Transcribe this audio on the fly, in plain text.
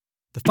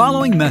The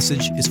following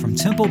message is from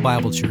Temple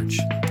Bible Church.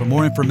 For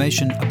more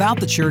information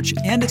about the church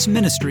and its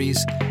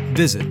ministries,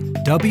 visit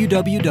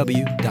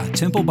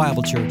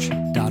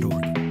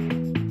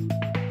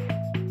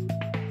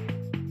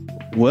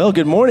www.templebiblechurch.org. Well,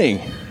 good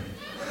morning.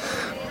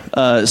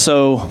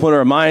 So I want to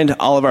remind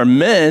all of our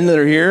men that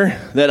are here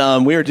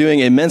that we are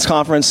doing a men's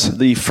conference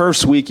the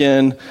first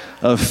weekend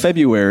of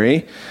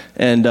February.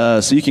 And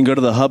so you can go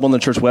to the hub on the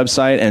church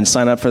website and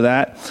sign up for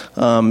that.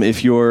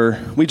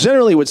 We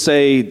generally would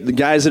say the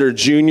guys that are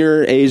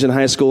junior age in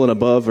high school and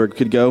above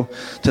could go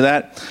to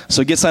that.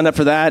 So get signed up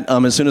for that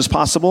as soon as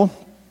possible.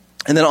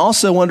 And then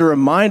also want to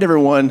remind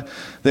everyone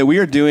that we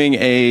are doing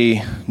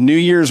a New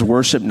Year's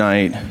worship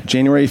night,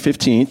 January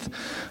 15th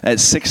at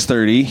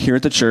 6:30 here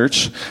at the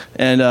church.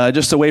 And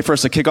just a way for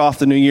us to kick off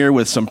the new year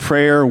with some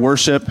prayer,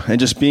 worship, and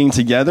just being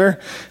together.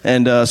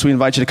 And so we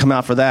invite you to come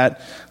out for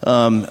that.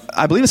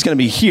 I believe it's going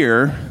to be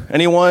here.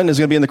 Anyone is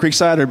going to be in the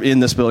Creekside or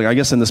in this building? I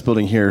guess in this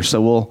building here.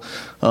 So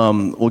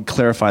we'll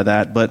clarify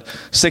that. But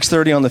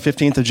 6:30 on the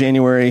 15th of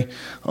January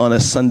on a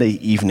Sunday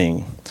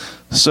evening.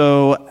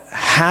 So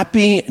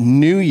happy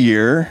New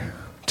Year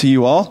to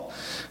you all.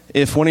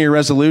 If one of your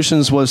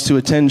resolutions was to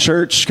attend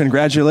church,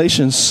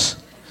 congratulations.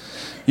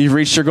 You've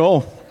reached your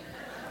goal.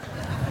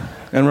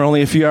 And we're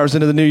only a few hours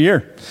into the new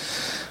year.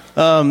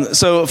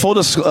 So full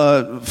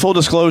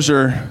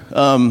disclosure,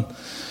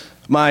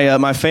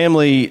 my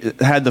family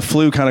had the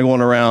flu kind of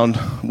going around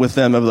with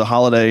them over the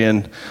holiday,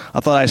 and I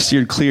thought I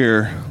steered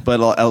clear.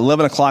 But at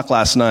 11 o'clock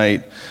last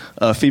night,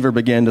 fever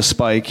began to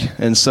spike.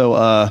 And so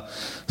I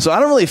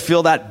don't really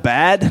feel that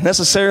bad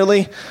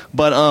necessarily,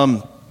 but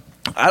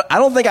I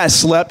don't think I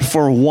slept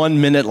for 1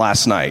 minute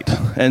last night.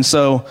 And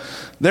so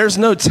there's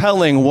no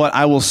telling what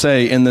I will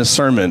say in this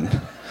sermon.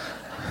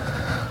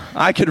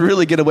 I could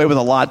really get away with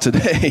a lot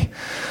today.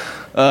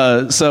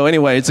 So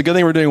anyway, it's a good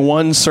thing we're doing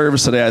one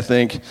service today, I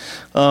think.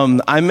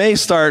 I may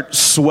start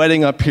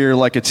sweating up here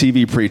like a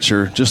TV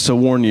preacher, just to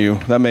warn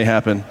you. That may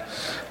happen.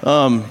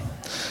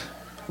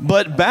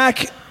 But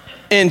back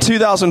in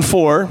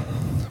 2004,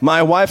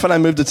 my wife and I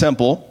moved to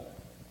Temple.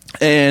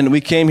 And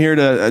we came here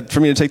for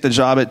me to take the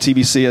job at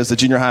TBC as the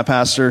junior high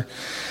pastor.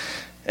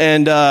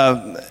 And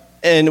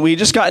we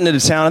just got into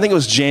town. I think it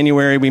was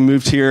January we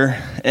moved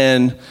here.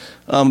 And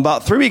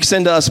about 3 weeks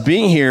into us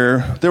being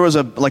here, there was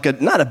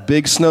not a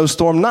big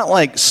snowstorm, not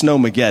like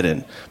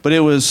Snowmageddon, but it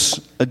was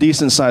a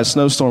decent sized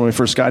snowstorm when we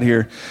first got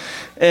here.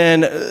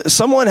 And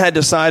someone had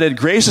decided,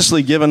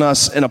 graciously given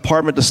us an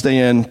apartment to stay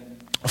in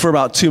for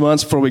about 2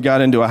 months before we got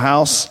into a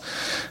house.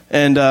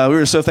 And we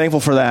were so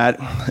thankful for that.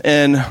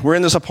 And we're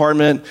in this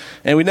apartment,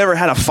 and we never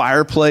had a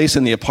fireplace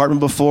in the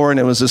apartment before. And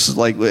it was just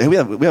like, we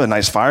have a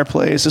nice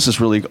fireplace. This is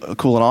really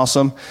cool and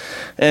awesome.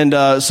 And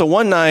so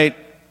one night,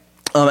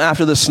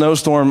 after the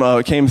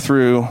snowstorm came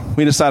through,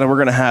 we decided we're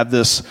going to have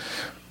this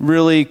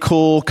really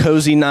cool,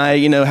 cozy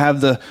night, have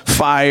the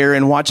fire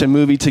and watch a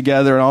movie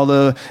together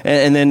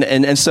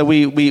and so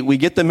we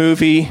get the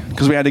movie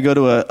because we had to go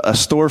to a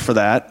store for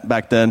that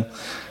back then.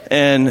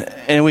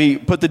 And we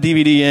put the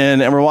DVD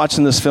in, and we're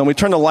watching this film. We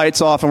turn the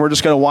lights off, and we're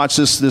just going to watch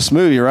this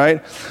movie,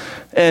 right?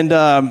 And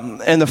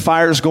the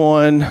fire's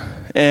going,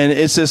 and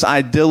it's this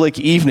idyllic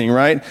evening,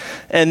 right?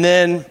 And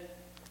then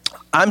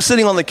I'm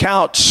sitting on the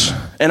couch,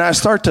 and I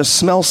start to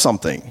smell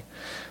something.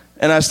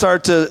 And I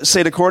start to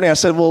say to Courtney, I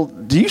said, well,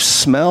 does it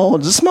smell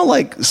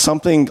like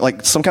something,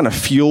 like some kind of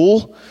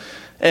fuel?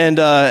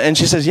 And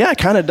she says, yeah, it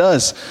kind of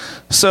does.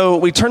 So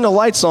we turn the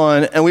lights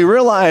on, and we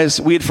realized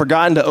we had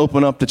forgotten to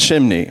open up the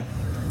chimney.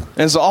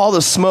 And so all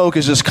the smoke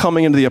is just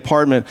coming into the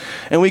apartment,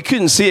 and we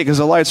couldn't see it because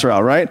the lights are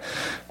out, right?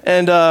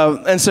 And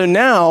so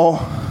now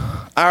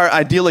our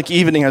idyllic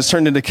evening has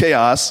turned into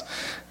chaos,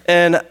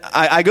 and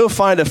I go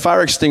find a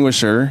fire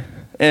extinguisher,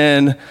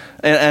 and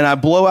I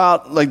blow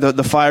out like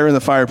the fire in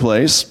the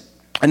fireplace,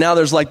 and now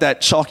there's like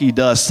that chalky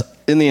dust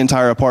in the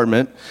entire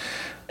apartment.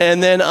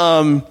 And then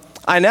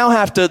I now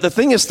have to, the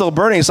thing is still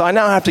burning, so I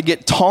now have to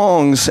get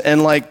tongs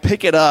and like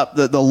pick it up,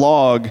 the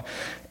log,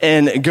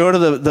 and go to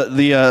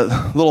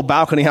the little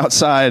balcony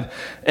outside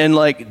and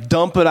like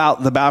dump it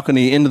out the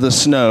balcony into the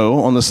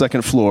snow on the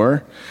second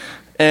floor.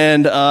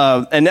 And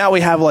now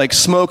we have like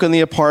smoke in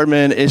the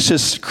apartment. It's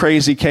just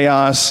crazy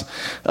chaos.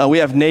 We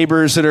have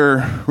neighbors that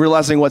are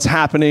realizing what's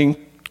happening.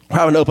 We're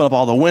having to open up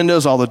all the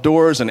windows, all the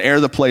doors, and air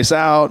the place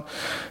out.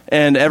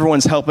 And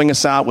everyone's helping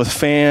us out with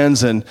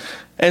fans. And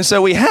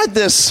so we had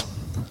this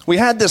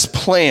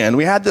plan,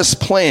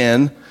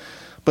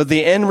 but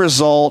the end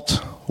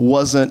result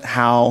wasn't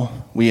how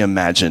we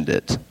imagined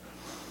it.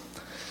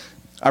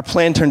 Our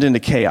plan turned into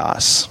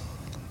chaos.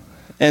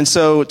 And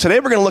so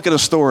today we're going to look at a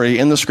story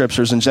in the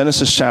scriptures in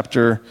Genesis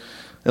chapter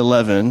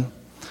 11,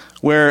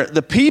 where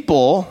the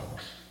people,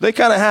 they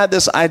kind of had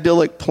this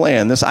idyllic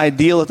plan, this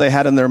ideal that they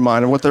had in their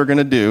mind of what they're going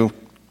to do,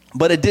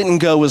 but it didn't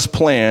go as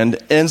planned.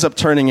 It ends up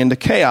turning into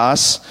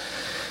chaos.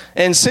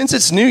 And since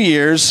it's New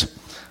Year's,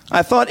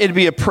 I thought it'd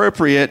be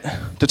appropriate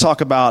to talk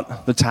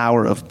about the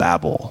Tower of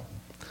Babel.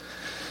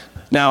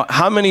 Now,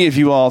 how many of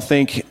you all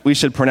think we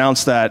should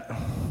pronounce that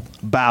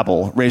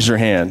Babel? Raise your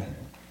hand.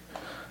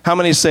 How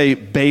many say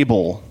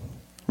Babel?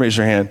 Raise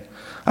your hand.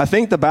 I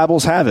think the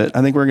Babels have it.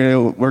 I think we're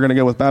gonna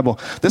go with Babel.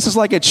 This is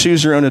like a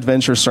choose your own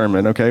adventure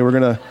sermon, okay? We're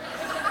gonna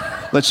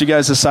let you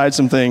guys decide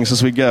some things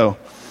as we go.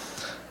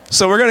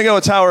 So we're gonna go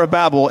with Tower of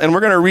Babel, and we're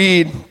gonna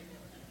read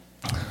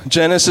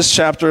Genesis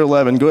chapter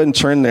 11. Go ahead and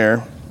turn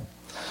there.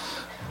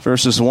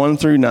 Verses 1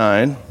 through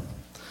 9.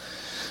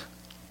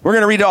 We're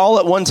gonna read it all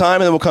at one time,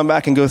 and then we'll come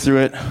back and go through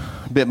it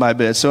bit by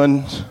bit. So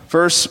in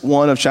verse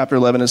 1 of chapter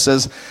 11, it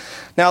says,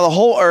 "Now the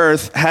whole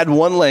earth had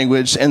one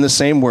language and the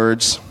same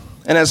words.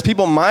 And as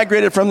people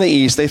migrated from the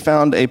east, they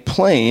found a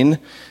plain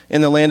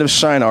in the land of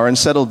Shinar and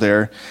settled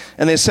there.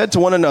 And they said to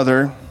one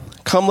another,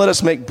 'Come, let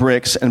us make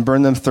bricks and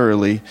burn them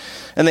thoroughly.'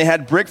 And they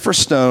had brick for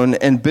stone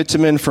and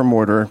bitumen for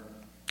mortar.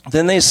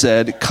 Then they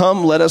said,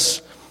 'Come, let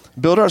us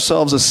build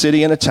ourselves a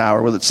city and a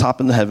tower with its top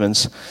in the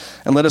heavens,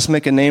 and let us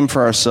make a name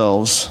for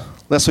ourselves,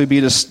 lest we be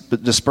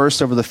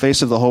dispersed over the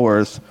face of the whole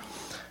earth.'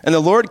 And the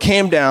Lord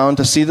came down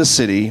to see the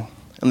city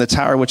and the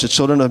tower which the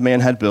children of man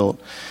had built.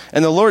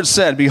 And the Lord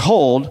said,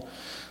 'Behold,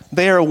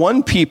 they are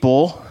one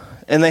people,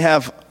 and they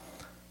have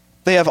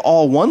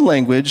all one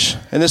language,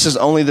 and this is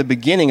only the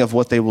beginning of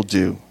what they will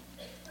do.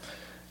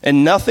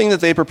 And nothing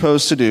that they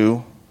propose to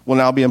do will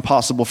now be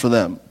impossible for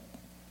them.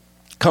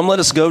 Come, let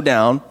us go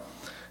down,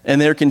 and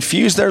there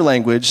confuse their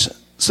language,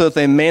 so that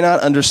they may not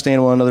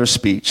understand one another's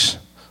speech.'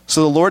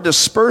 So the Lord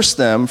dispersed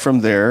them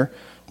from there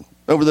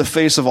over the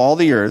face of all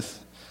the earth,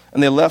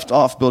 and they left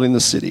off building the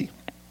city.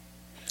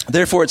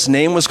 Therefore its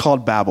name was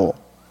called Babel,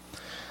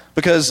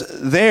 because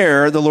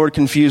there the Lord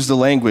confused the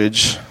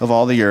language of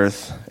all the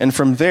earth, and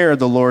from there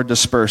the Lord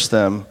dispersed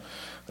them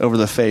over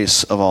the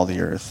face of all the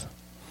earth."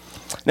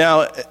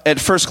 Now, at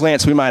first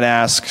glance, we might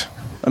ask,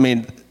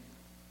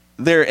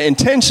 their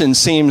intention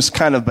seems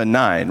kind of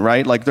benign,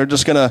 right? Like they're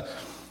just going to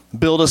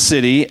build a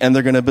city and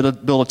they're going to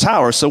build a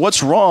tower. So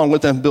what's wrong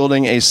with them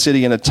building a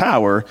city and a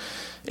tower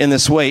in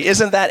this way?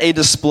 Isn't that a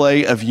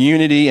display of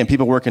unity and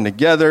people working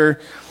together?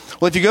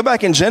 Well, if you go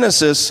back in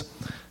Genesis,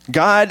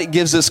 God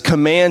gives this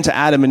command to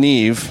Adam and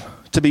Eve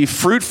to be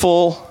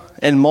fruitful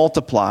and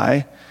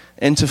multiply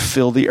and to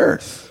fill the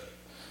earth.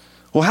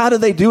 Well, how do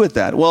they do it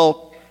that?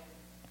 Well,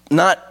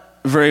 not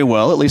very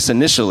well, at least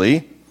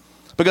initially,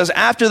 because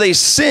after they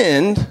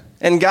sinned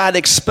and God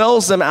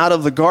expels them out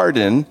of the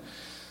garden,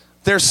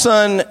 their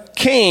son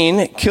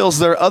Cain kills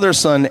their other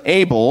son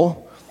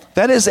Abel.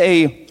 That is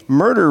a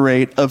murder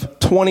rate of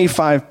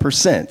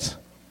 25%.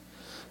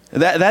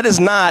 That is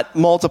not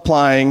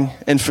multiplying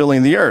and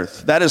filling the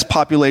earth. That is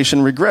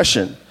population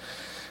regression.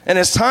 And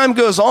as time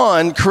goes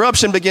on,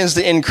 corruption begins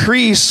to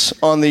increase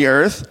on the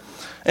earth.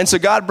 And so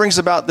God brings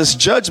about this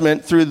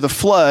judgment through the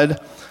flood,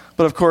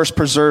 but of course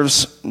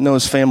preserves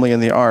Noah's family in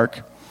the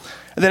ark.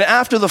 And then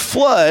after the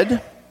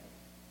flood,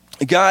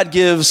 God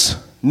gives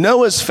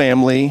Noah's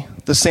family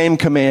the same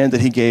command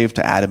that he gave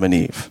to Adam and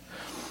Eve.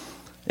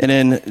 And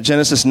in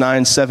Genesis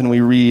 9:7 we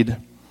read,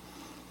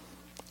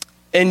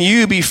 "And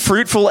you be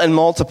fruitful and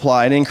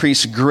multiply and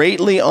increase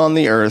greatly on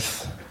the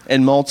earth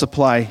and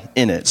multiply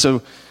in it."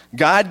 So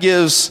God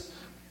gives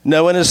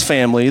Noah and his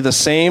family the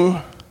same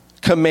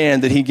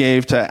command that he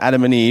gave to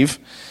Adam and Eve.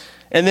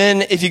 And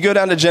then if you go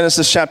down to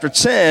Genesis chapter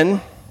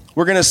 10,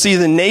 we're going to see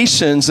the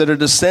nations that are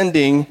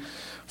descending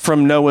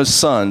from Noah's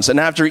sons. And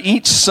after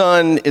each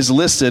son is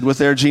listed with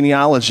their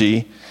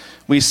genealogy,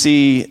 we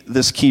see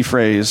this key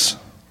phrase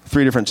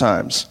 3 different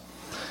times.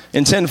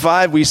 In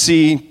 10:5, we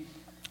see,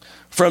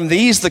 "From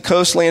these the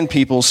coastland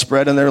peoples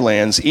spread in their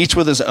lands, each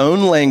with his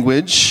own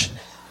language,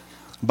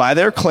 by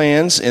their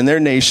clans in their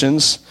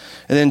nations."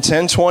 And then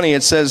 10:20,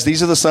 it says,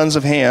 "These are the sons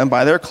of Ham,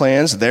 by their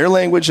clans, their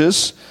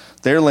languages,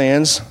 their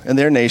lands, and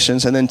their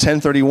nations." And then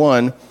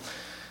 10:31,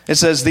 it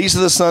says, "These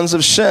are the sons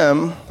of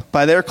Shem,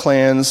 by their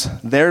clans,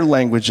 their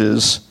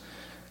languages,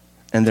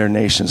 and their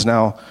nations."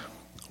 Now,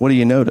 what do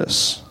you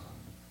notice?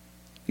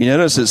 You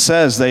notice it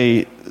says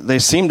they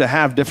seem to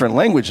have different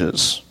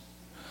languages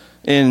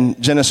in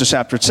Genesis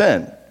chapter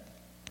 10.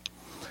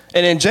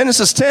 And in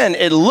Genesis 10,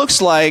 it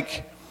looks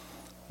like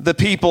the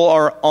people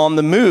are on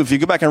the move. If you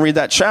go back and read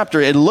that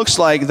chapter, it looks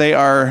like they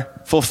are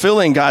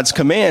fulfilling God's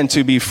command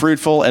to be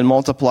fruitful and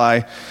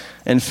multiply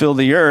and fill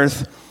the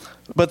earth.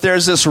 But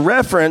there's this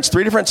reference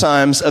 3 different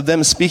times of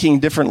them speaking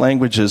different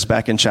languages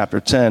back in chapter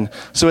 10.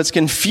 So it's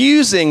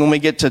confusing when we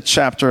get to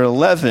chapter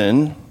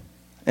 11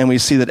 and we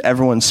see that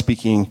everyone's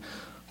speaking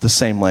the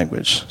same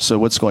language. So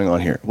what's going on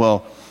here?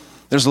 Well,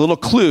 there's a little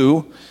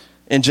clue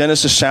in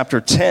Genesis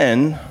chapter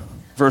 10,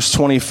 verse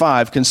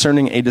 25,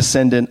 concerning a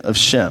descendant of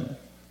Shem.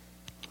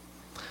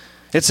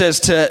 It says,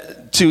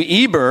 to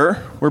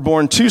Eber were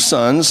born 2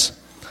 sons.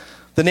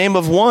 The name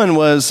of one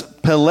was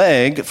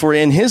Peleg, for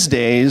in his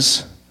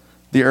days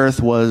the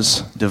earth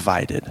was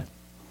divided.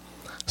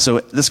 So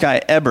this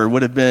guy Eber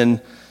would have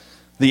been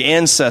the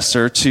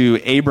ancestor to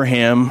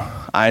Abraham,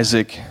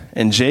 Isaac,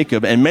 and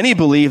Jacob. And many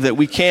believe that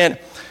we can't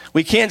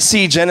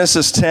see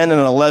Genesis 10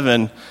 and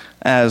 11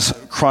 as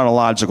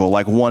chronological,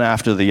 like one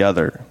after the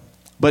other.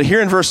 But here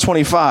in verse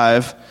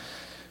 25,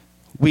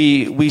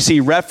 we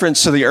see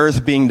reference to the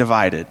earth being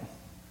divided.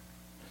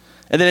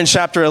 And then in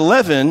chapter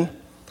 11,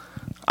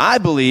 I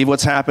believe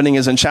what's happening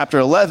is in chapter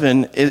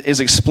 11 is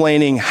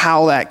explaining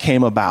how that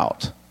came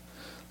about.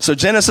 So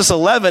Genesis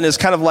 11 is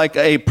kind of like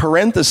a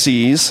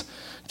parenthesis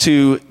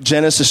to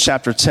Genesis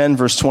chapter 10,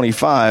 verse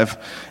 25,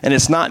 and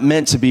it's not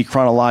meant to be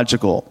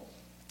chronological.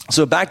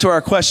 So back to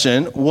our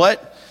question,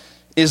 what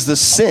is the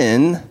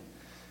sin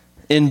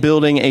in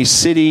building a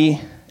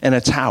city and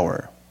a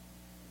tower?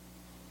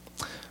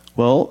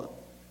 Well,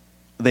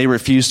 they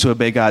refused to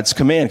obey God's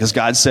command because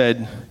God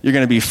said, you're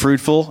going to be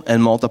fruitful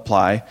and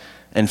multiply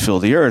and fill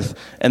the earth.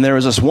 And there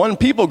was this one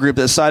people group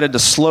that decided to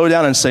slow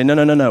down and say,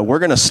 no, we're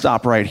going to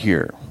stop right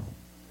here.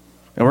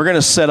 And we're going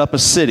to set up a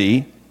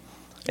city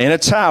and a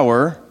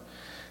tower,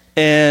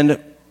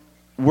 and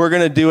we're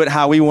going to do it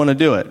how we want to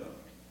do it.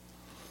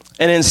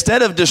 And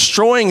instead of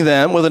destroying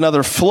them with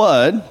another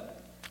flood,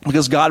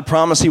 because God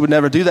promised he would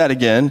never do that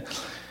again,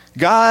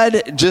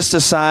 God just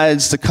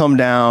decides to come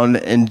down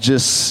and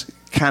just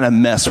kind of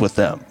mess with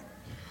them.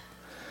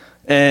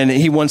 And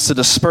he wants to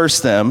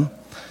disperse them.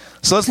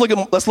 So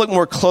let's look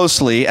more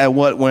closely at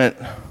what went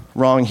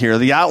wrong here.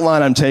 The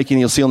outline I'm taking,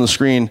 you'll see on the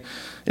screen,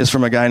 is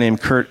from a guy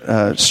named Kurt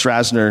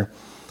Strassner.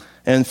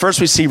 And first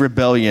we see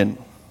rebellion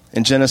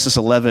in Genesis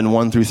 11,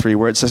 1 through 3,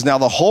 where it says, now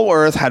the whole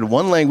earth had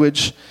one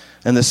language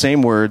and the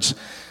same words.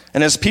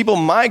 And as people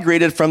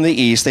migrated from the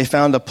east, they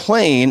found a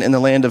plain in the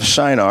land of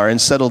Shinar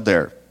and settled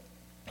there.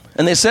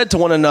 And they said to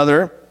one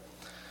another,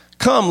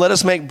 come, let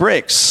us make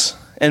bricks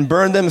and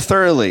burn them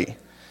thoroughly.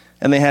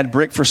 And they had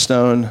brick for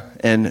stone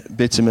and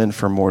bitumen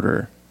for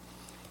mortar.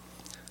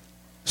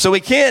 So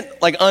we can't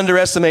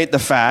underestimate the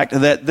fact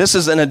that this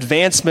is an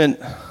advancement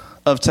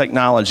of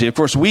technology. Of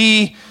course,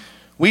 we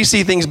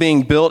see things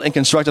being built and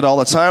constructed all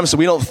the time, so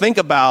we don't think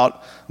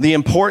about the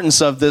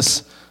importance of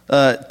this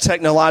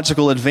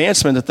technological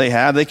advancement that they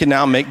have. They can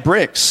now make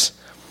bricks.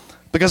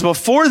 Because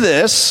before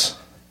this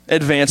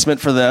advancement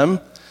for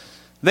them,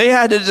 they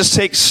had to just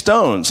take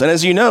stones. And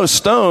as you know,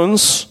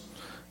 stones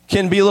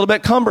can be a little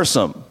bit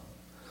cumbersome.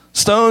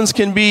 Stones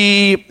can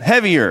be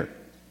heavier.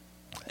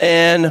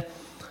 And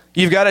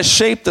you've got to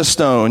shape the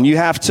stone. You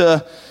have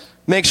to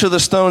make sure the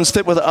stones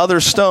fit with other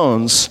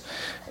stones.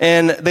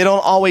 And they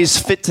don't always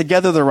fit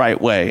together the right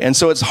way. And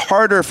so it's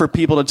harder for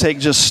people to take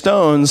just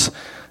stones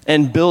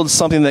and build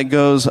something that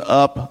goes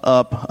up,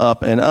 up,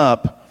 up, and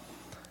up.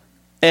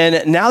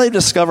 And now they've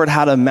discovered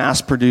how to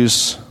mass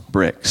produce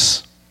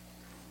bricks.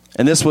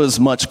 And this was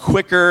much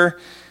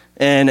quicker.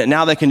 And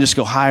now they can just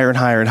go higher and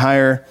higher and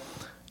higher.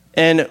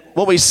 And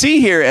what we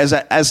see here is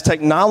that as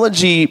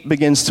technology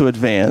begins to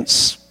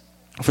advance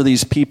for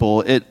these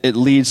people, it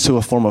leads to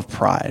a form of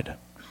pride.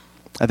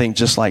 I think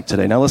just like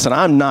today. Now listen,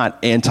 I'm not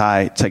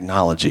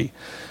anti-technology,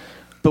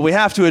 but we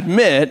have to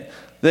admit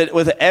that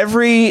with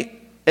every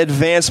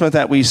advancement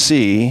that we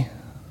see,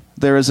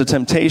 there is a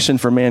temptation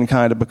for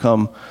mankind to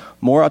become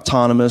more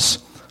autonomous,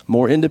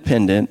 more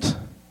independent,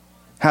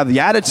 have the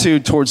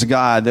attitude towards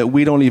God that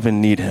we don't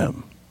even need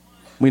him.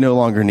 We no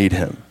longer need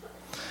him.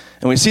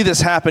 And we see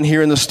this happen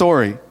here in the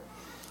story.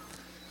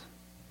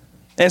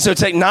 And so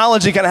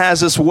technology kind of has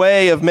this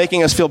way of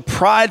making us feel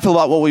prideful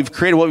about what we've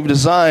created, what we've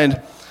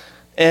designed,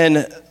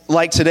 and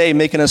like today,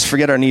 making us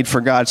forget our need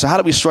for God. So how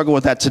do we struggle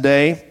with that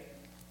today?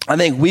 I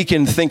think we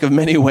can think of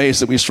many ways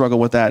that we struggle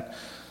with that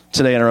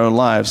today in our own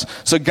lives.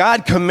 So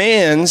God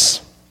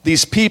commands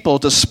these people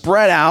to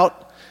spread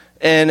out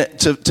and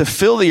to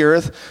fill the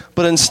earth,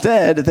 but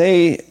instead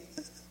they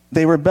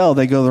rebel,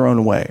 they go their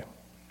own way.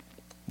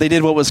 They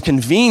did what was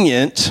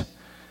convenient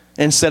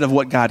instead of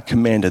what God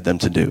commanded them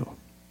to do.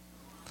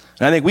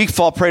 And I think we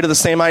fall prey to the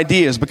same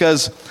ideas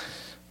because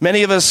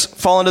many of us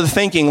fall into the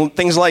thinking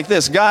things like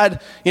this. God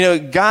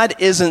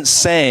isn't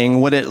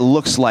saying what it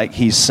looks like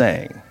he's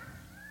saying.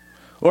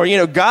 Or,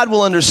 God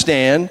will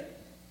understand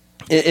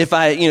if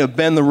I,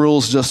 bend the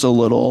rules just a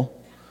little.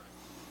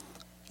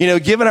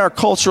 Given our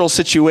cultural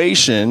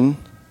situation,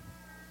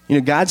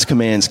 God's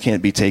commands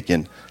can't be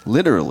taken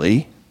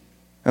literally.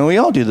 And we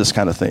all do this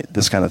kind of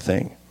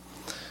thing.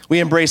 We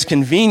embrace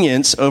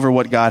convenience over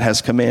what God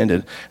has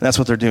commanded. And that's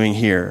what they're doing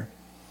here.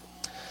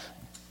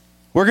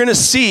 We're going to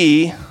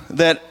see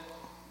that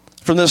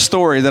from this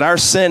story that our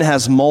sin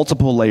has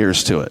multiple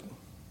layers to it.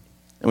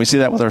 And we see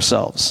that with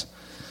ourselves.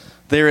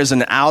 There is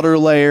an outer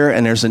layer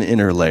and there's an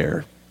inner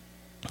layer.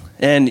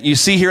 And you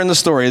see here in the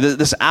story that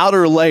this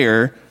outer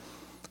layer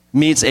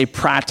meets a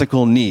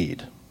practical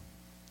need.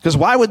 Because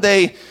why would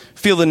they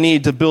feel the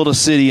need to build a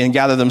city and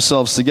gather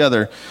themselves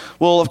together?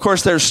 Well, of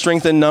course, there's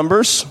strength in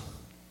numbers.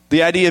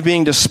 The idea of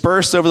being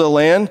dispersed over the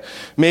land.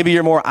 Maybe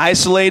you're more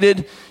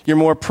isolated. You're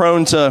more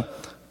prone to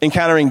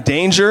encountering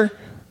danger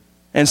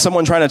and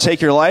someone trying to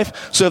take your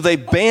life. So if they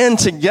band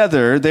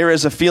together, there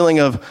is a feeling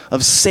of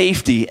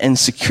safety and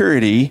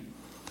security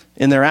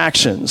in their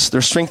actions.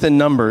 There's strength in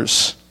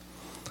numbers.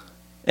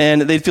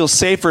 And they'd feel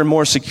safer and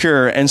more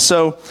secure. And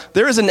so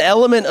there is an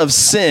element of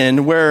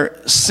sin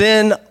where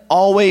sin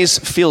always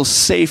feels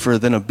safer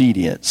than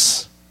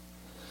obedience.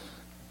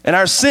 And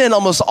our sin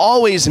almost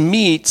always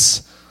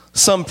meets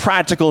some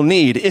practical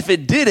need. If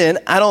it didn't,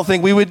 I don't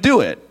think we would do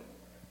it.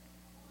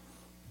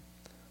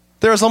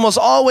 There is almost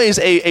always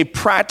a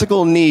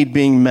practical need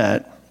being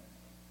met.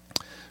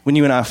 when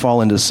you and I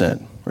fall into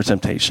sin or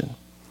temptation.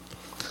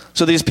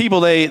 So these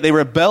people, they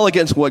rebel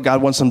against what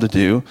God wants them to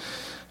do.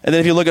 And then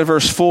if you look at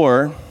verse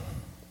 4,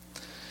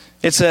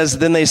 it says,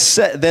 Then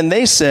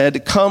they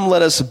said, come,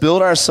 let us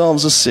build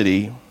ourselves a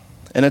city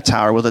and a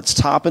tower with its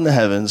top in the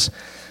heavens,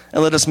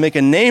 and let us make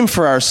a name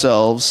for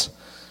ourselves,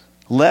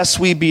 lest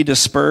we be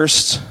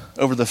dispersed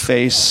over the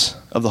face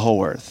of the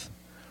whole earth.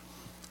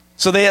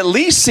 So they at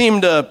least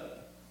seem to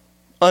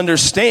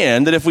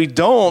understand that if we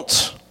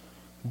don't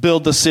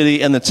build the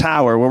city and the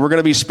tower, where we're going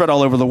to be spread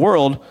all over the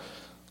world,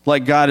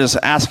 like God is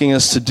asking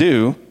us to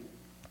do.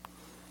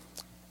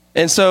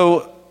 And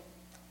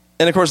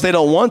of course, they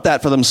don't want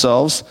that for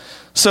themselves.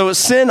 So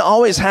sin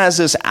always has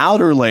this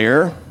outer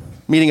layer,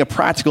 meeting a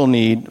practical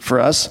need for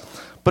us,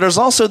 but there's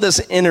also this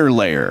inner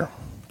layer,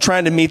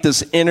 trying to meet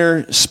this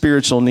inner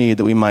spiritual need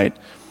that we might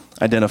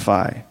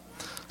identify.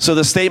 So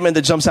the statement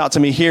that jumps out to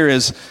me here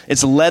is,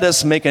 it's let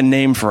us make a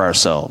name for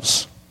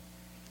ourselves.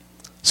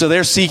 So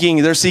they're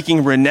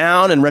seeking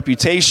renown and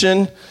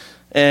reputation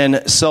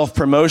and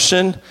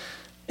self-promotion.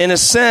 In a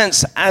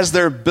sense, as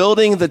they're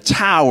building the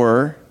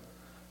tower,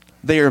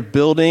 they are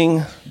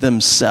building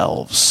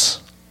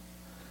themselves.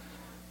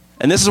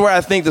 And this is where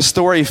I think the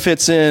story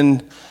fits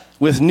in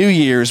with New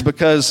Year's,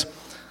 because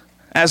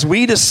as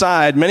we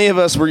decide, many of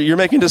us, you're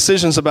making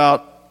decisions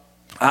about,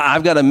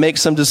 I've got to make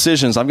some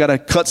decisions. I've got to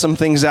cut some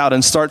things out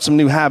and start some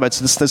new habits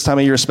this time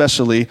of year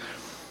especially.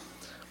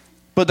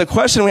 But the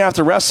question we have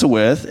to wrestle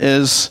with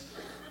is,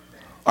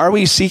 are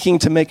we seeking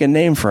to make a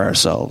name for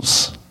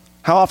ourselves?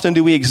 How often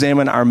do we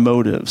examine our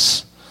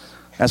motives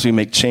as we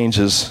make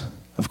changes,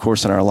 of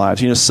course, in our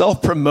lives?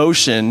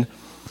 Self-promotion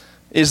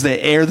is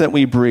the air that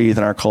we breathe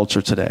in our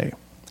culture today.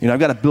 I've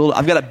got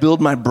to build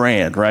my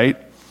brand, right?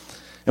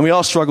 And we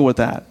all struggle with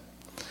that.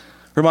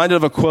 Reminded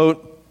of a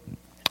quote,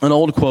 an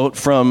old quote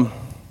from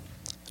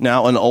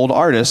now an old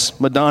artist,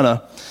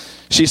 Madonna.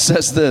 She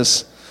says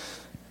this.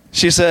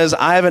 She says,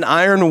 I have an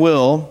iron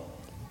will,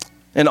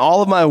 and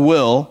all of my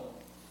will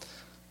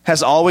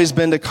has always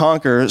been to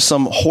conquer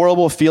some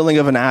horrible feeling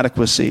of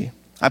inadequacy.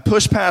 I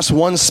push past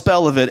one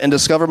spell of it and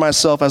discover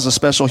myself as a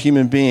special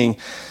human being.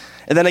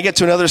 And then I get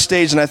to another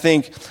stage and I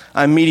think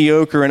I'm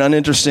mediocre and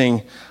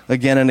uninteresting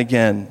again and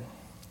again.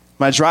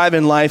 My drive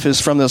in life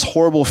is from this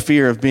horrible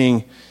fear of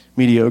being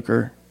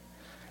mediocre.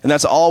 And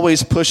that's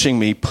always pushing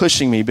me,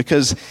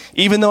 because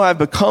even though I've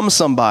become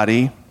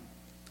somebody,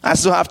 I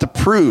still have to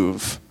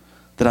prove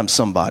that I'm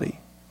somebody.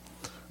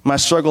 My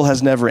struggle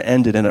has never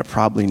ended, and it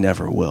probably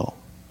never will.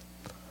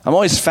 I'm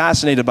always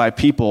fascinated by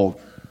people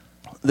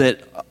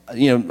that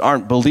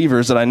aren't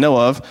believers that I know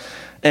of,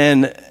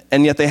 and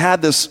yet they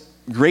had this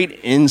great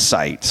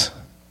insight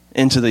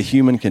into the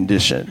human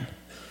condition.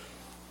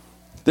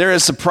 There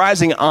is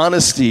surprising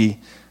honesty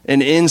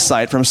and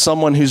insight from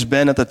someone who's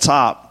been at the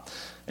top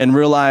and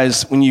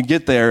realize when you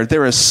get there,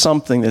 there is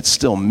something that's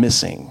still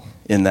missing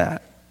in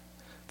that.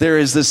 There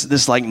is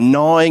this like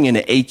gnawing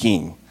and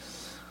aching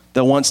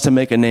that wants to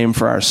make a name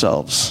for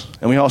ourselves.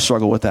 And we all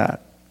struggle with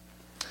that.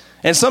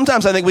 And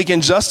sometimes I think we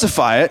can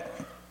justify it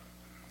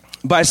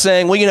by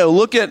saying, well,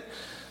 look at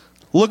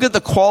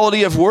the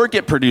quality of work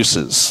it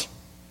produces.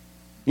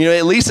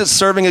 At least it's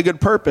serving a good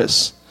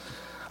purpose.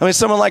 I mean,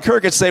 someone like her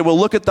could say, well,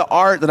 look at the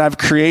art that I've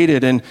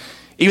created. And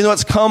even though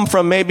it's come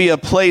from maybe a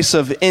place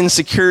of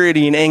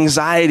insecurity and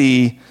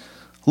anxiety,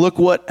 look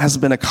what has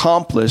been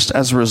accomplished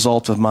as a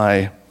result of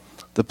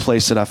the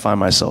place that I find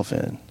myself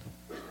in.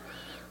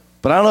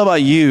 But I don't know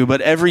about you,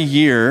 but every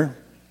year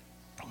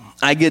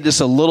I get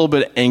just a little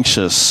bit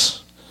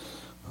anxious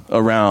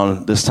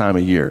around this time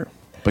of year,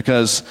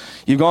 because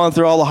you've gone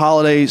through all the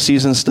holiday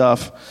season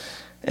stuff,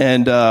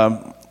 and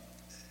we're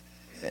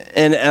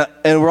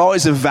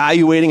always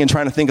evaluating and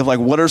trying to think of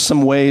what are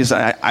some ways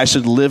I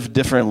should live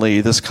differently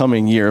this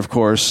coming year, of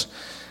course,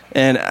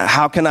 and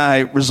how can I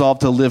resolve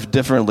to live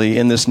differently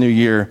in this new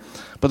year?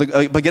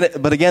 But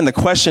again, the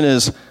question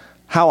is,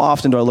 how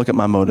often do I look at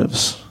my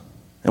motives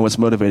and what's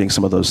motivating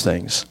some of those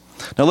things?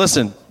 Now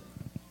listen,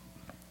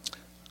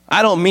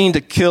 I don't mean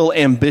to kill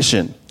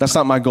ambition. That's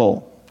not my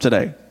goal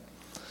today.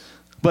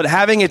 But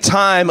having a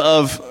time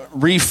of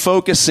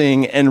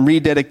refocusing and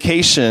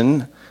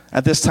rededication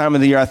at this time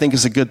of the year, I think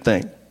is a good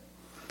thing.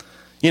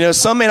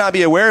 Some may not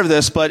be aware of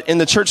this, but in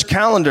the church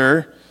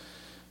calendar,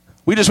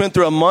 we just went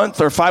through a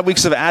month or 5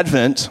 weeks of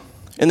Advent.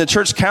 In the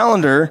church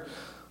calendar,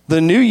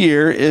 the new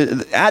year,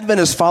 Advent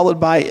is followed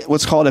by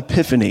what's called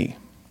Epiphany.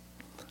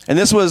 And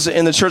this was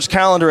in the church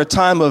calendar a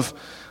time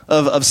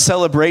of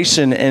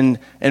celebration and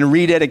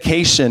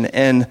rededication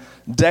and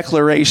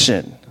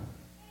declaration.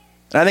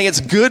 And I think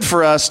it's good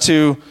for us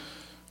to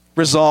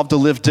resolve to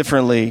live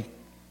differently,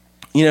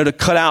 to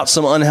cut out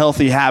some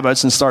unhealthy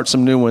habits and start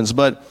some new ones.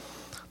 But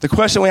the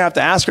question we have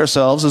to ask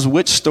ourselves is,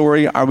 which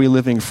story are we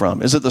living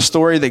from? Is it the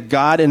story that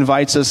God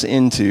invites us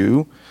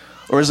into,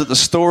 or is it the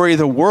story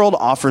the world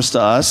offers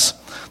to us,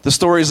 the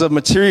stories of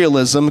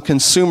materialism,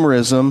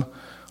 consumerism,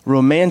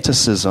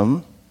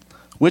 romanticism?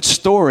 Which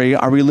story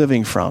are we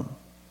living from?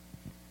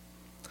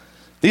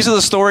 These are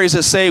the stories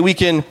that say we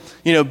can,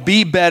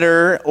 be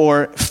better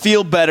or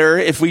feel better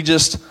if we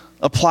just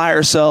apply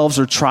ourselves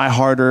or try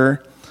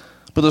harder.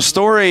 But the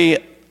story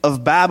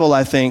of Babel,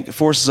 I think,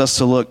 forces us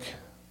to look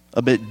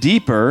a bit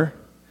deeper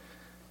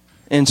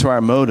into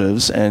our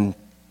motives and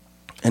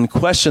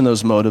question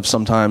those motives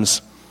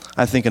sometimes,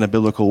 I think, in a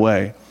biblical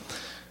way.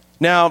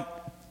 Now,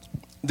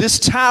 this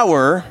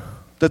tower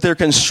that they're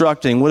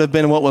constructing would have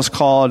been what was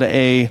called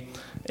a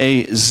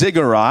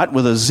ziggurat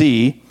with a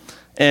Z,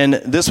 and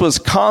this was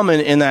common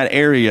in that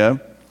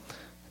area.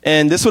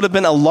 And this would have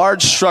been a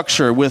large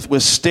structure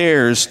with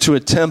stairs to a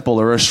temple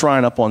or a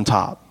shrine up on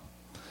top.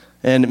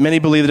 And many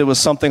believe that it was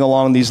something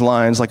along these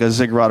lines, like a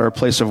ziggurat or a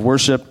place of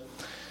worship.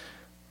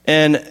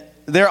 And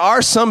there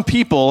are some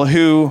people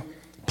who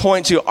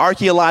point to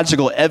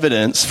archaeological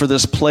evidence for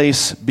this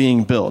place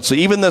being built. So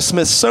even the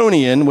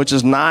Smithsonian, which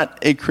is not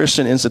a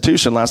Christian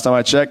institution, last time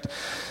I checked,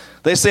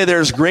 they say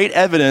there's great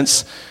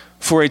evidence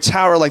for a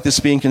tower like this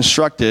being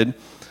constructed.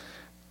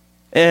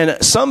 And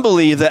some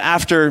believe that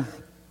after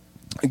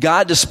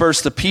God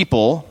dispersed the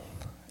people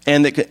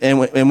and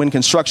when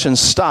construction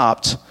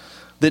stopped,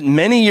 that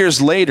many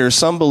years later,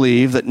 some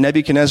believe that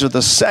Nebuchadnezzar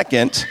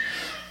II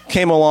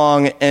came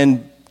along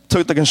and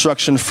took the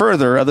construction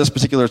further of this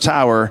particular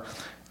tower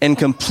and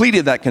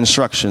completed that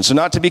construction. So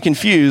not to be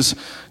confused,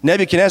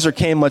 Nebuchadnezzar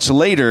came much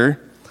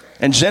later,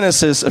 and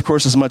Genesis, of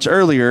course, is much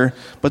earlier.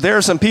 But there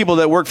are some people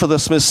that work for the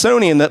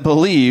Smithsonian that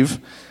believe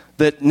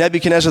that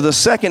Nebuchadnezzar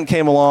II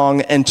came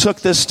along and took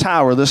this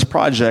tower, this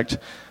project,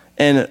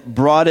 and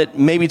brought it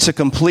maybe to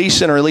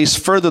completion or at least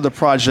further the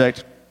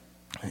project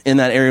in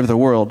that area of the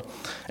world.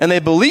 And they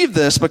believe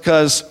this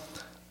because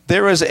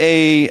there was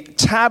a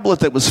tablet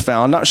that was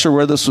found. Not sure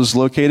where this was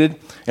located.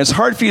 It's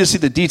hard for you to see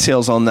the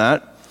details on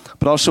that,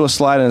 but I'll show a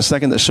slide in a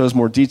second that shows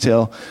more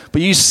detail.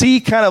 But you see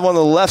kind of on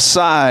the left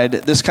side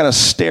this kind of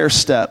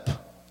stair-step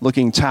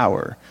looking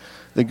tower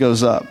that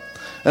goes up.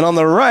 And on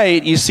the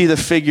right, you see the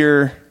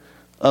figure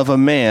of a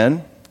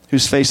man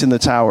who's facing the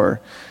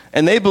tower.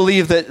 And they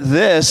believe that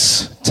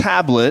this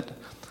tablet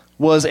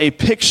was a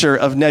picture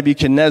of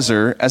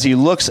Nebuchadnezzar as he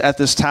looks at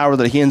this tower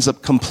that he ends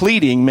up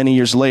completing many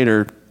years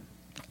later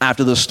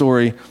after the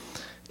story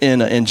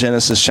in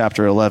Genesis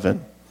chapter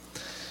 11.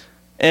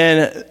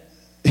 And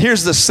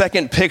here's the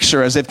second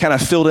picture as they've kind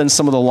of filled in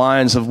some of the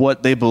lines of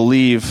what they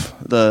believe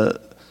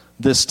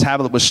this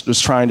tablet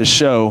was trying to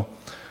show.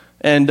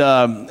 And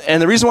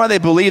the reason why they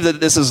believe that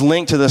this is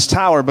linked to this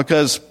tower,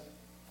 because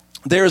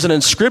there is an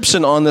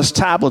inscription on this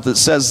tablet that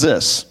says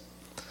this: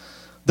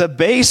 "The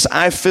base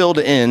I filled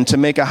in to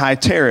make a high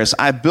terrace.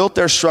 I built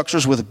their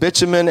structures with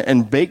bitumen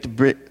and baked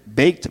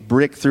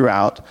brick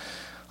throughout.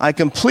 I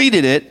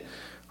completed it,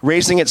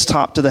 raising its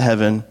top to the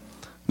heaven,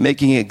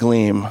 making it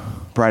gleam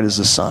bright as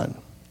the sun."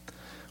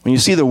 When you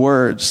see the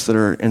words that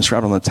are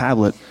inscribed on the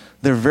tablet,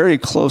 they're very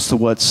close to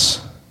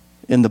what's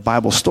in the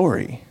Bible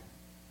story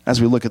as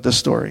we look at this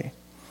story.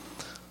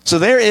 So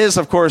there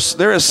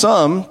is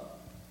some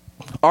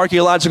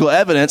archaeological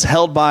evidence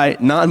held by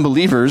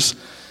non-believers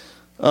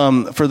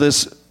for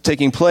this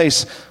taking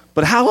place.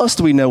 But how else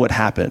do we know what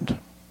happened?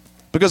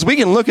 Because we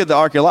can look at the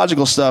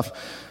archaeological stuff,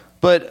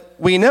 but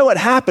we know it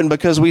happened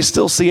because we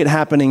still see it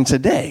happening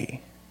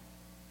today.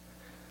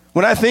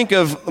 When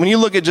you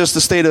look at just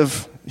the state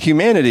of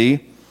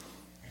humanity,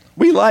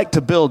 we like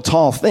to build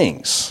tall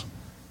things.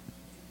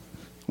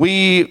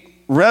 We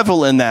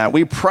revel in that.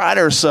 We pride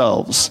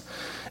ourselves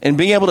in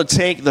being able to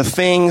take the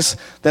things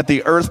that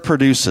the earth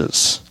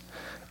produces.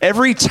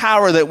 Every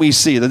tower that we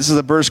see, this is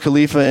the Burj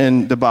Khalifa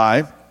in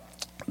Dubai,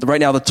 right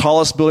now the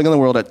tallest building in the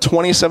world at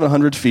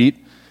 2,700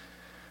 feet.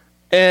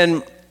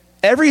 And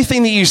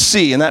everything that you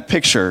see in that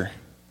picture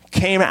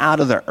came out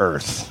of the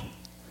earth.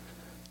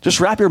 Just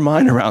wrap your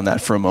mind around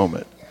that for a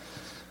moment.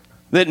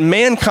 That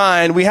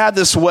mankind, we have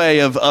this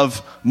way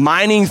of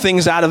mining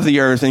things out of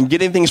the earth and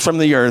getting things from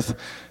the earth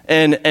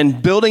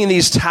and building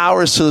these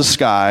towers to the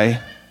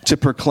sky to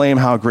proclaim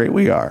how great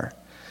we are.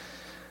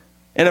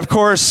 And of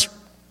course,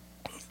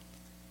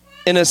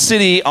 in a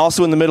city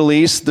also in the Middle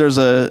East, there's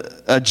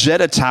a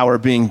Jeddah tower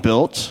being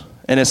built,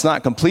 and it's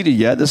not completed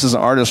yet. This is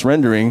an artist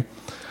rendering.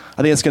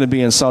 I think it's going to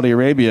be in Saudi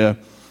Arabia.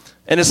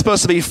 And it's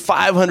supposed to be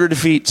 500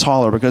 feet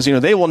taller because,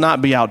 they will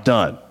not be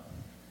outdone,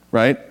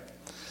 right?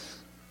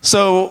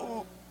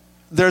 So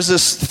there's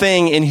this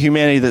thing in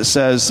humanity that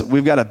says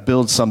we've got to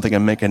build something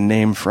and make a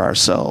name for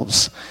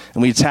ourselves.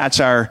 And we attach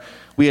our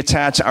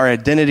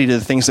identity to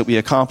the things that we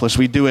accomplish.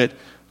 We do it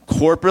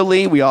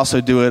corporately. We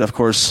also do it, of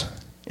course,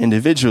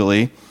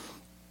 individually.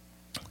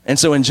 And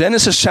so in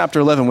Genesis chapter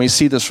 11, we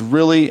see this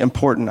really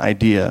important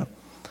idea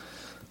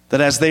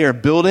that as they are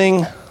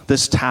building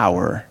this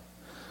tower,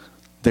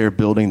 they're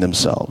building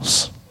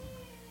themselves.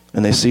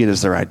 And they see it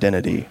as their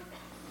identity.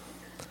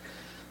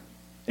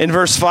 In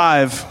verse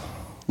 5,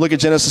 look at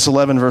Genesis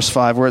 11, verse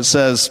 5, where it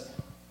says,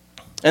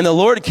 "And the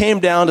Lord came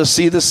down to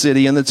see the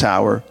city and the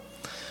tower,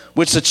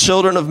 which the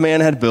children of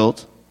man had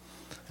built.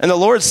 And the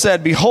Lord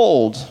said,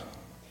 Behold,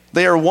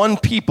 they are one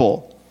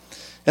people,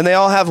 and they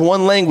all have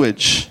one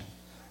language.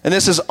 And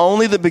this is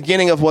only the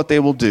beginning of what they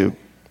will do.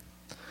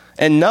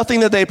 And nothing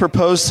that they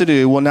propose to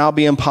do will now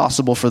be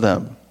impossible for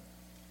them.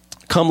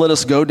 Come, let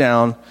us go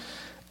down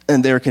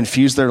and they are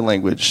confused their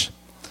language,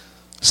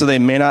 so they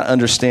may not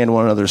understand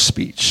one another's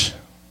speech.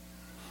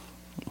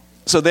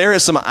 So there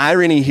is some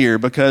irony here,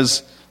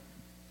 because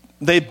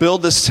they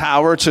build this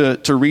tower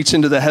to reach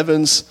into the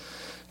heavens,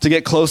 to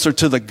get closer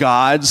to the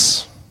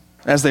gods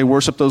as they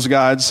worship those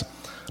gods.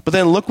 But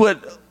then look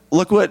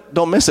what,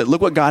 don't miss it,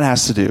 look what God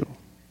has to do.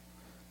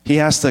 He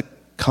has to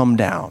come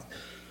down.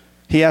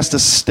 He has to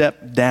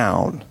step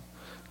down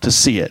to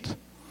see it.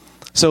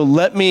 So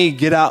let me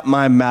get out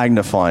my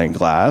magnifying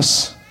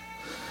glass.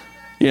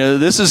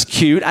 This is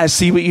cute. I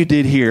see what you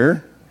did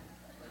here.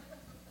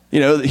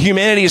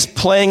 Humanity is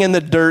playing in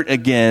the dirt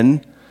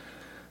again,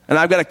 and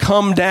I've got to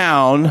come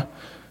down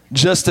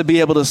just to be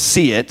able to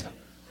see it.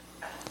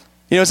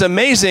 It's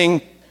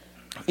amazing,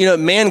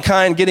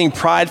 mankind getting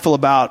prideful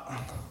about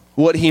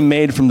what he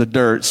made from the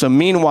dirt. So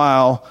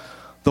meanwhile,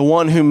 the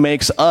one who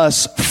makes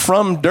us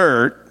from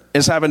dirt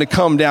is having to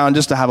come down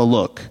just to have a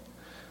look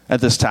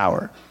at this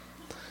tower.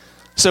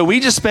 So we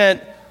just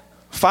spent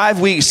 5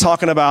 weeks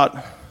talking about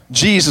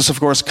Jesus, of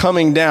course,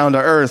 coming down to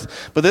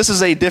earth, but this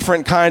is a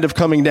different kind of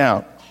coming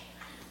down.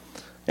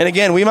 And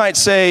again, we might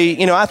say,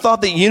 I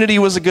thought that unity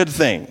was a good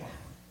thing.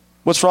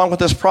 What's wrong with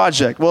this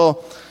project?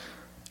 Well,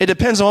 it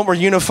depends on what we're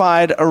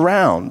unified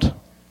around,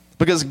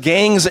 because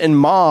gangs and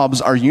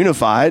mobs are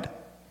unified.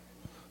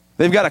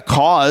 They've got a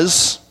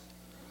cause.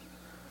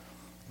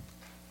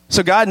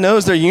 So God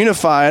knows they're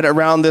unified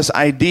around this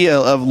idea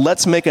of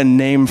let's make a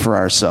name for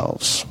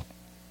ourselves.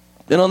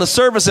 And on the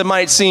surface, it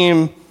might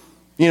seem,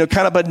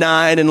 kind of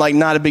benign and like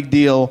not a big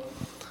deal,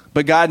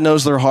 but God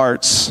knows their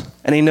hearts,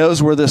 and he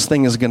knows where this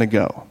thing is going to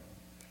go.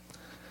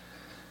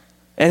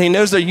 And he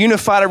knows they're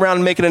unified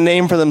around making a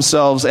name for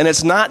themselves, and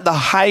it's not the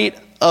height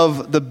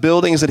of the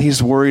buildings that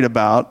he's worried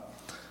about,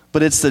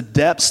 but it's the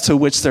depths to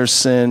which their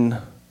sin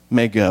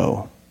may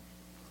go.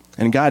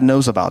 And God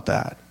knows about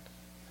that.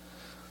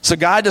 So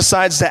God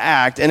decides to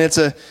act, and it's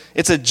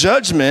a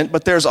judgment,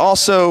 but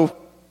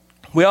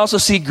we also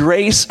see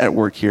grace at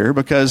work here,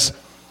 because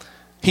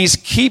he's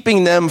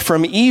keeping them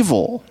from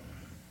evil.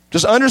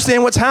 Just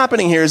understand what's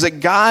happening here is that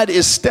God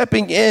is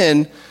stepping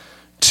in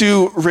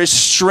to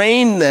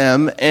restrain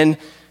them and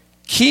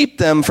keep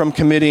them from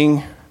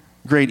committing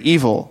great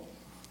evil.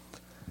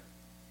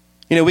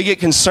 We get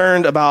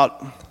concerned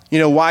about,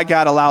 why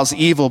God allows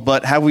evil,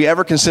 but have we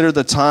ever considered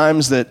the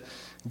times that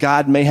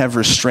God may have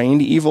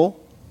restrained evil?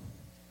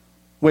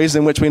 Ways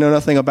in which we know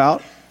nothing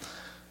about?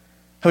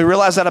 Have we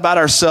realized that about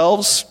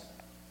ourselves?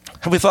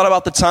 Have we thought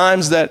about the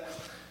times that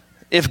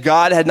if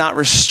God had not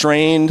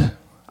restrained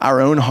our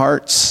own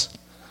hearts,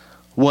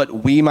 what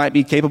we might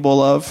be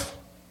capable of?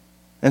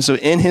 And so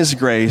in his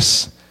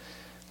grace,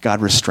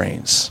 God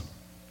restrains.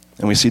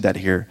 And we see that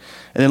here.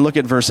 And then look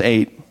at verse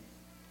 8.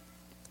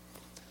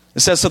 It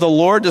says, so the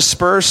Lord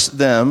dispersed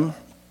them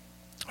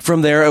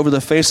from there over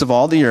the face of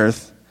all the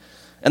earth,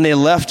 and they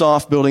left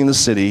off building the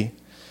city.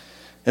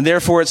 And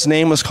therefore its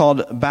name was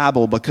called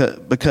Babel,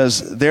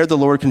 because there the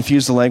Lord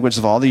confused the language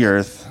of all the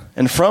earth.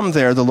 And from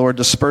there the Lord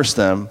dispersed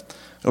them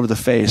over the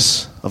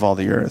face of all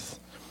the earth.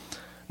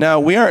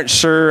 Now,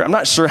 I'm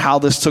not sure how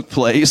this took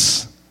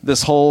place,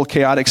 this whole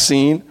chaotic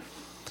scene.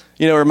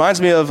 It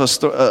reminds me of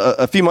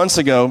a few months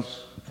ago,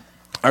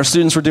 our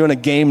students were doing a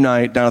game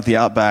night down at the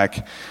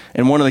Outback,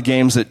 and one of the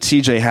games that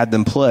TJ had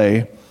them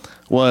play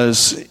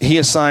was he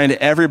assigned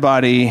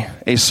everybody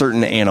a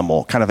certain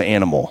animal, kind of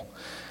animal.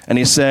 And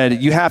he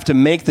said, you have to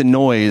make the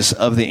noise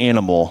of the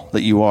animal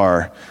that you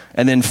are,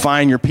 and then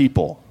find your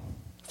people.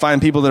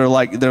 Find people that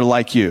are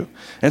like you.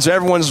 And so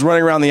everyone's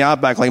running around the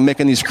Outback like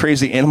making these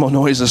crazy animal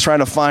noises, trying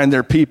to find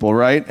their people,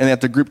 right? And they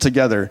have to group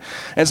together.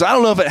 And so I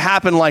don't know if it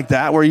happened like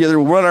that, where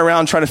you're running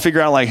around trying to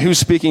figure out like who's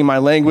speaking my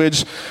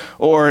language,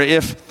 or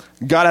if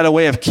God had a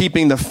way of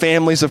keeping the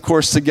families, of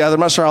course, together. I'm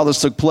not sure how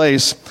this took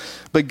place,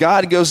 but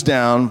God goes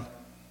down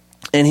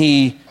and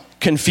he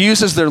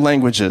confuses their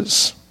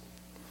languages,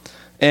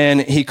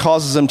 and he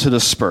causes them to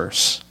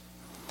disperse.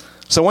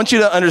 So I want you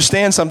to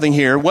understand something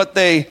here. What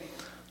they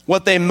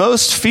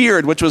most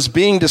feared, which was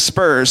being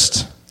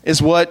dispersed,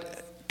 is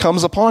what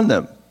comes upon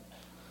them.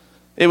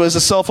 It was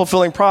a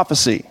self-fulfilling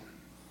prophecy.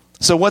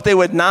 So what they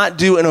would not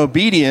do in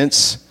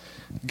obedience,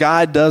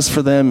 God does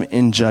for them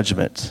in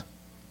judgment.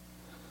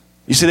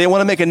 You see, they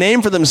want to make a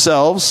name for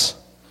themselves,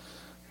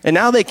 and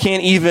now they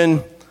can't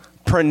even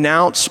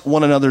pronounce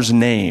one another's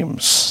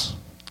names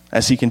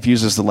as he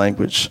confuses the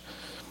language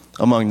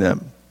among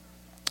them.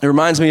 It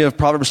reminds me of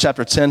Proverbs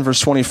chapter 10, verse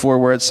 24,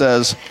 where it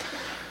says,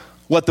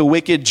 what the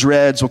wicked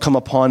dreads will come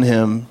upon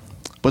him,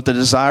 but the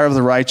desire of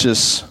the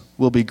righteous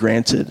will be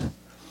granted.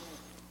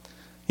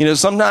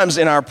 Sometimes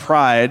in our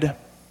pride,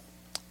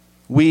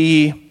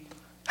 we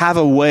have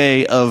a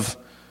way of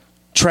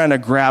trying to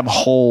grab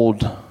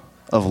hold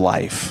of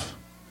life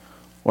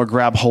or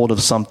grab hold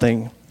of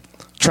something,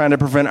 trying to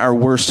prevent our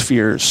worst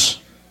fears.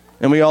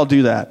 And we all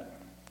do that.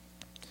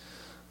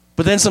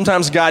 But then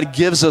sometimes God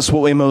gives us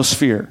what we most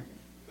fear.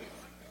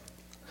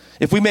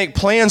 If we make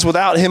plans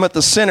without him at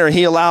the center,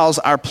 he allows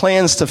our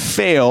plans to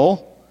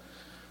fail.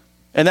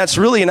 And that's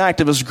really an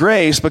act of his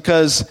grace,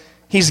 because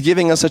he's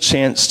giving us a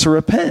chance to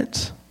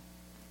repent.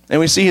 And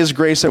we see his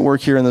grace at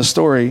work here in this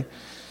story.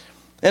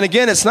 And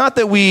again, it's not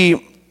that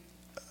we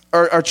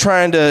are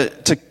trying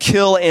to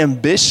kill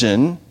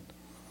ambition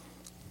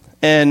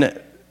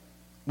and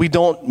we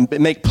don't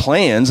make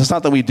plans. It's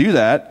not that we do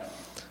that.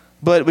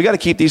 But we got to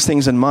keep these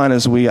things in mind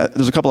as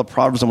there's a couple of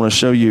Proverbs I want to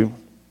show you.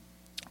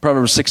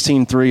 Proverbs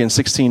 16:3 and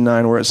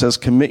 16:9, where it says,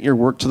 commit your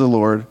work to the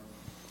Lord,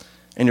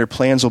 and your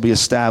plans will be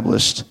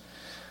established.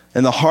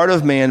 And the heart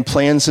of man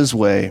plans his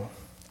way,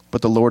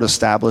 but the Lord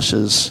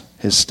establishes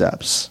his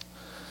steps.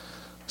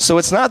 So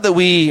it's not that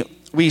we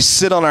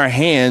sit on our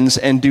hands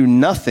and do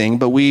nothing,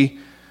 but we,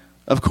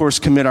 of course,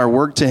 commit our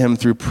work to him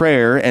through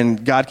prayer,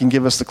 and God can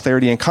give us the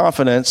clarity and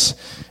confidence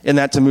in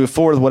that to move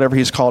forward with whatever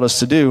he's called us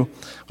to do.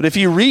 But if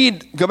you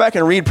go back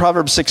and read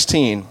Proverbs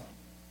 16,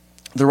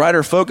 the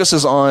writer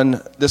focuses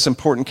on this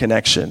important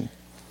connection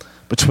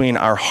between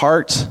our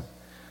heart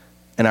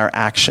and our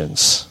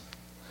actions.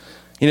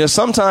 You know,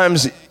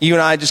 sometimes you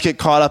and I just get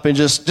caught up in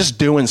just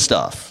doing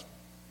stuff,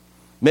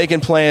 making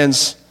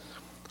plans,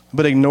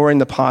 but ignoring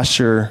the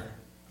posture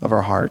of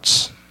our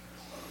hearts.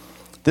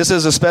 This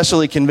has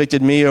especially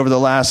convicted me over the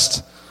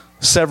last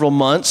several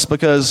months,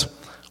 because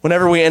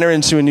whenever we enter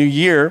into a new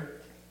year,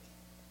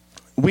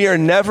 we are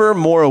never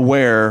more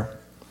aware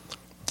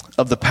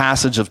of the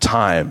passage of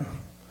time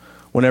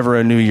whenever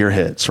a new year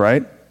hits,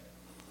 right?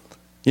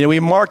 You know, we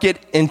mark it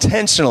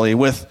intentionally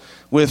with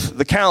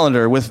the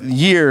calendar, with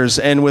years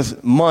and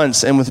with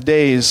months and with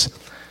days.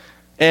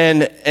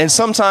 And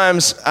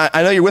sometimes,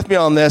 I know you're with me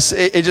on this,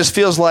 it just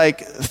feels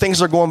like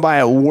things are going by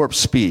at warp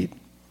speed.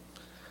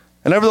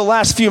 And over the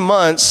last few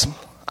months,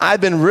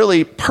 I've been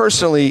really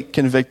personally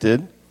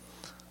convicted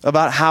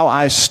about how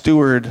I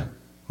steward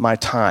my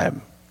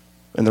time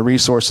and the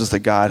resources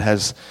that God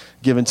has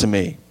given to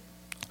me.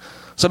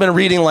 So I've been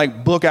reading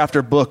like book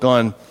after book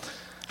on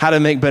how to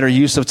make better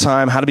use of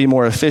time, how to be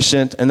more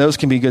efficient, and those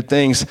can be good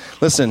things.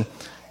 Listen,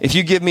 if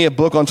you give me a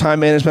book on time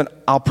management,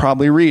 I'll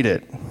probably read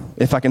it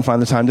if I can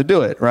find the time to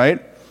do it,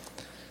 right?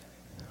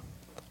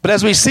 But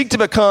as we seek to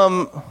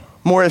become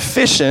more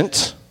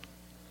efficient,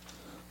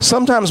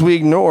 sometimes we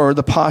ignore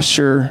the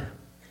posture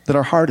that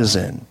our heart is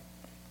in.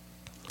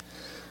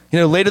 You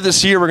know, later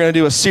this year, we're going to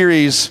do a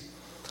series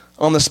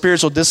on the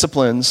spiritual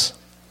disciplines,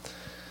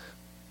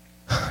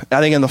 I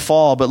think in the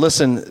fall. But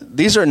listen,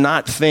 these are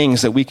not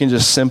things that we can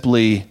just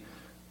simply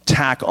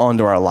tack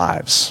onto our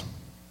lives.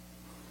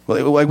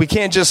 Like we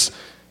can't just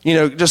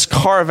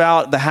carve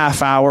out the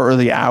half hour or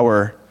the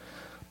hour,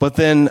 but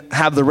then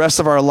have the rest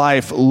of our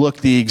life look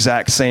the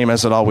exact same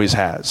as it always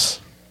has.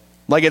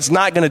 Like it's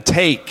not going to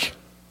take.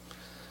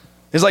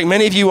 It's like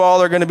many of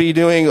us are going to be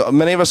doing,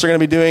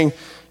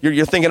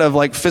 you're thinking of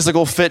like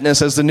physical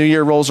fitness as the new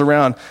year rolls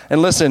around.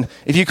 And listen,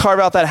 if you carve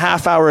out that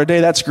half hour a day,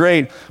 that's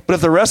great. But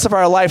if the rest of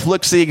our life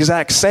looks the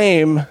exact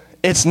same,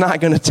 it's not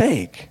going to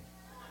take.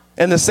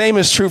 And the same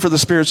is true for the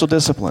spiritual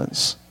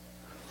disciplines.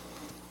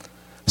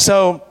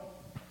 So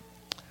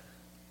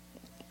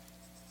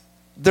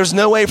there's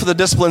no way for the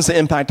disciplines to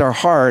impact our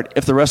heart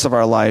if the rest of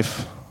our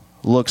life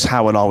looks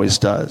how it always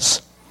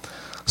does.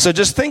 So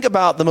just think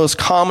about the most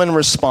common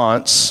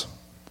response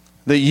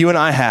that you and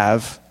I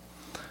have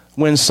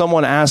when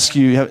someone asks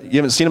you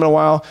haven't seen them in a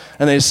while,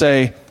 and they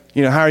say,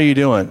 how are you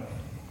doing?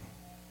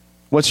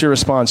 What's your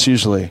response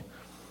usually?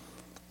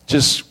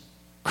 Just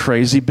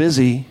crazy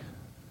busy,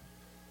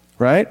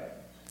 right?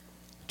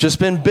 Just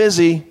been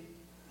busy.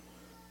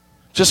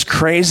 Just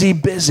crazy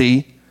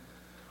busy.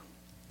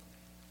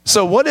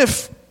 So what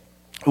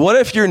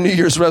if your New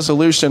Year's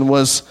resolution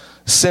was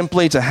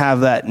simply to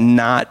have that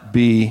not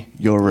be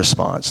your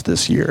response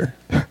this year?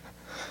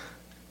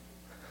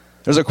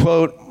 There's a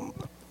quote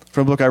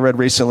from a book I read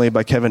recently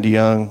by Kevin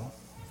DeYoung.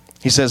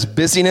 He says,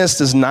 busyness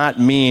does not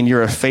mean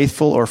you're a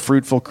faithful or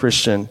fruitful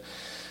Christian.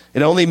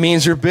 It only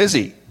means you're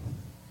busy,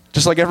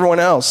 just like everyone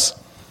else.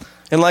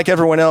 And like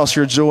everyone else,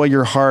 your joy,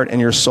 your heart,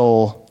 and your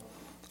soul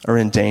are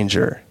in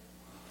danger.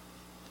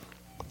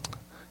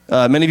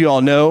 Many of you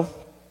all know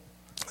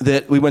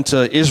that we went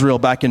to Israel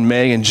back in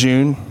May and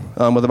June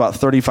with about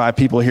 35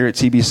 people here at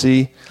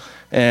TBC.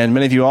 And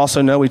many of you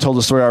also know, we told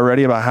the story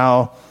already about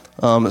how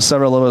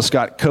several of us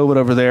got COVID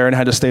over there and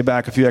had to stay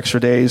back a few extra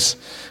days.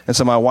 And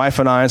so my wife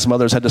and I and some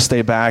others had to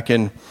stay back.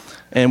 And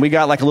we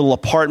got like a little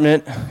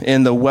apartment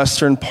in the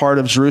western part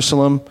of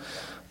Jerusalem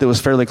that was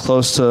fairly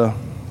close to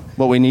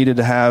what we needed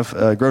to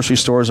have, grocery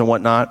stores and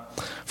whatnot,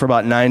 for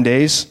about 9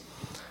 days.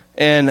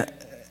 And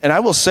I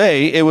will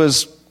say it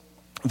was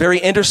very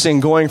interesting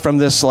going from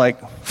this like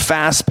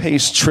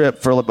fast-paced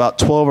trip for about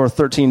 12 or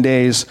 13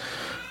 days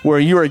where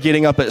you are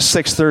getting up at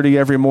 6:30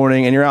 every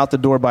morning and you're out the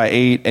door by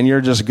 8 and you're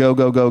just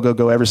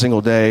go every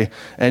single day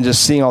and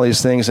just seeing all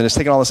these things and just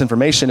taking all this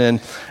information in.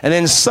 And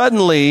then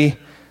suddenly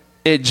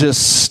it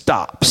just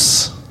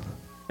stops.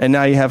 And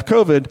now you have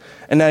COVID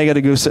and now you got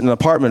to go sit in an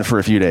apartment for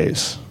a few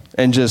days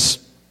and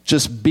just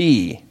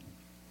be.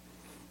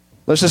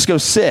 Let's just go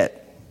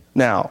sit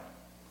now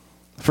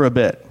for a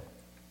bit.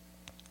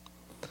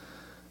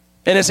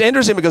 And it's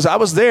interesting because I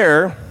was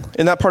there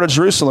in that part of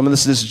Jerusalem, and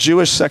this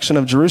Jewish section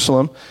of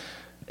Jerusalem,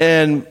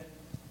 and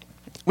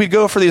we'd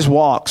go for these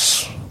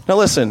walks Now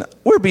listen,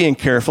 we're being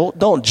careful.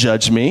 Don't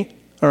judge me,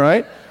 all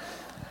right?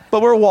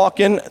 But we're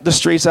walking the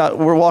streets out.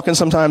 We're walking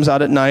sometimes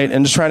out at night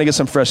and just trying to get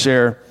some fresh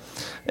air.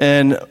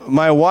 And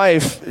my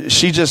wife,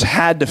 she just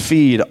had to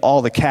feed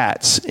all the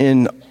cats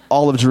in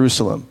all of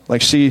Jerusalem.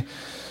 Like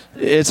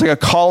it's like a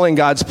calling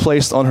God's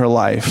placed on her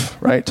life,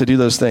 right, to do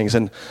those things.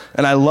 And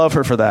I love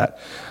her for that.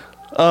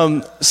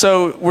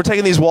 So we're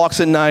taking these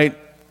walks at night,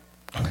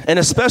 and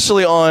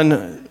especially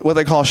on what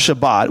they call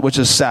Shabbat, which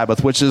is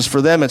Sabbath, which is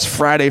for them, it's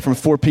Friday from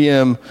 4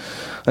 p.m.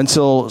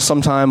 until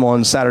sometime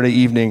on Saturday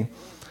evening.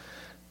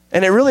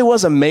 And it really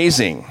was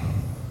amazing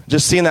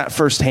just seeing that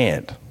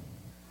firsthand,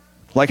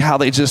 like how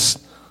they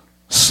just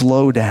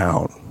slow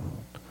down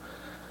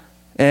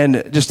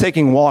and just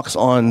taking walks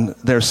on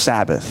their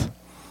Sabbath.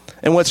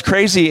 And what's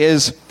crazy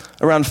is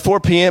around 4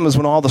 p.m. is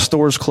when all the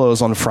stores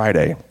close on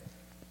Friday.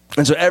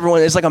 And so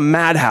everyone, it's like a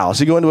madhouse.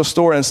 You go into a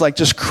store and it's like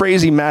just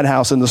crazy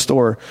madhouse in the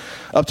store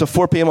up to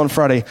 4 p.m. on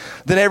Friday.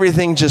 Then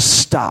everything just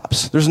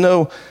stops. There's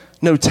no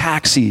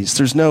taxis.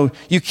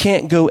 You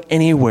can't go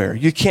anywhere.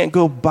 You can't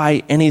go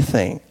buy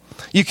anything.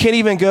 You can't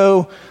even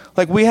go,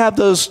 like we have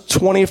those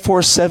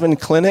 24/7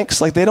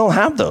 clinics. Like they don't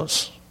have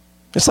those.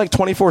 It's like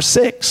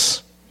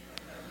 24/6.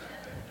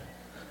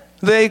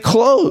 They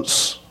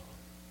close.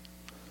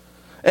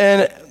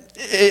 And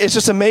it's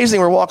just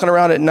amazing. We're walking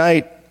around at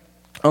night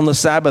on the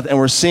Sabbath and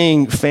we're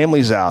seeing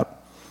families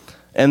out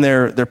and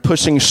they're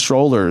pushing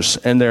strollers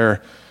and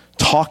they're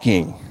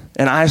talking.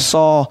 And I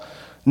saw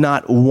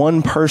not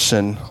one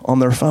person on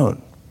their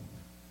phone.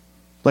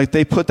 Like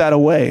they put that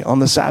away on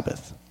the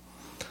Sabbath.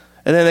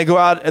 And then they go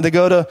out and they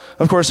go to,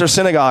 of course, their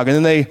synagogue.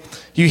 And then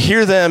you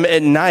hear them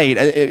at night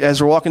as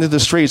we're walking through the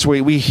streets.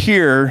 We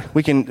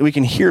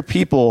can hear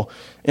people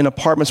in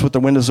apartments with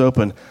their windows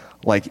open,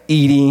 like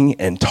eating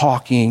and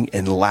talking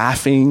and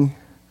laughing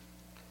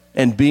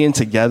and being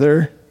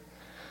together.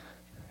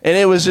 And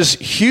it was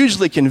just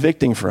hugely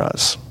convicting for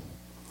us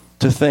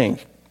to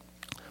think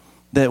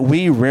that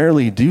we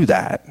rarely do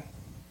that.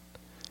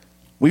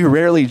 We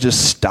rarely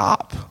just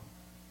stop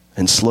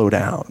and slow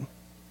down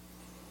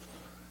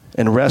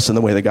and rest in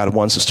the way that God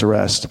wants us to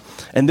rest.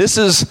 And this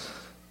is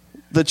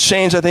the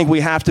change I think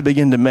we have to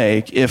begin to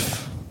make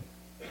if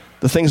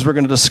the things we're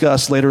going to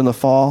discuss later in the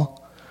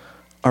fall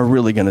are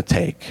really going to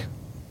take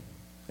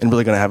and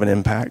really going to have an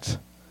impact.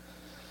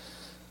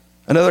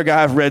 Another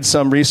guy I've read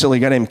some recently,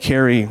 a guy named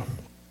Carey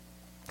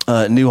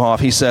Nieuwhof,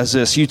 he says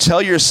this: you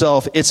tell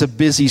yourself it's a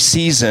busy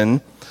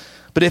season,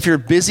 but if your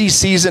busy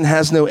season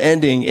has no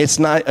ending, it's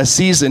not a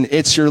season,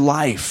 it's your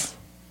life.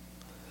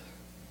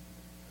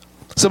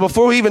 So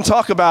before we even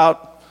talk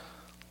about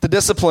the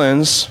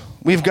disciplines,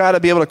 we've got to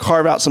be able to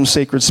carve out some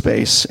sacred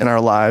space in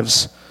our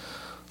lives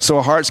so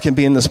our hearts can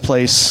be in this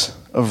place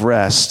of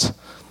rest,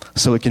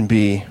 so it can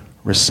be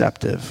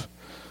receptive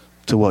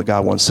to what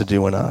God wants to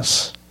do in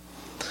us.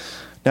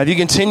 Now,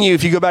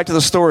 if you go back to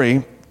the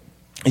story,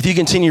 if you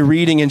continue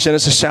reading in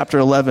Genesis chapter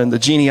 11, the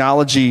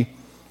genealogy,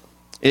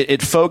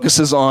 it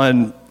focuses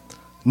on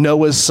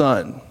Noah's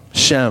son,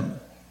 Shem.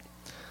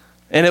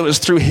 And it was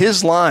through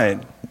his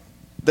line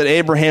that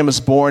Abraham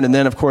was born, and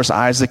then, of course,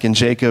 Isaac and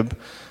Jacob,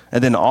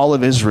 and then all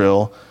of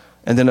Israel,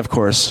 and then, of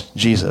course,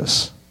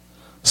 Jesus.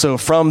 So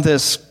from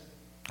this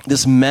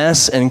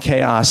mess and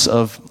chaos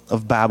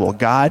of Babel,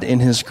 God, in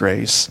his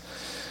grace,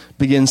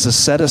 begins to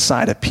set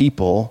aside a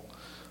people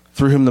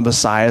through whom the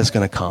Messiah is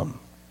going to come.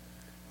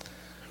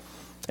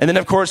 And then,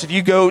 of course, if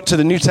you go to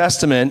the New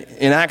Testament,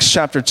 in Acts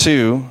chapter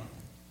 2,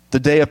 the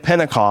day of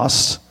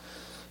Pentecost,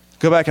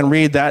 go back and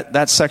read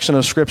that section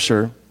of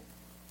Scripture,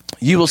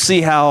 you will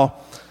see how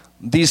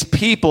these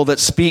people that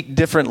speak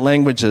different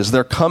languages,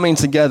 they're coming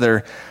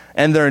together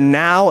and they're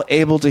now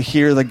able to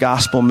hear the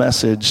gospel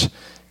message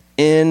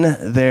in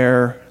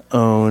their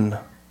own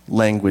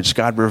language.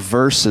 God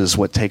reverses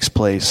what takes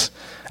place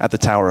at the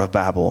Tower of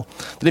Babel.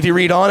 Then if you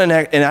read on in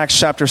Acts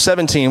chapter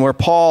 17, where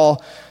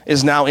Paul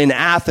is now in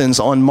Athens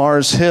on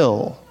Mars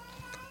Hill,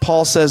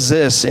 Paul says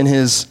this in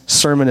his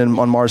sermon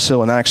on Mars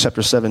Hill in Acts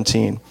chapter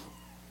 17.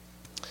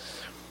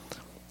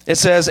 It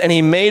says, and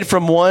he made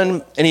from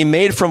one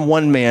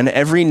man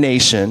every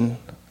nation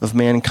of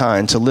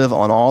mankind to live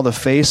on all the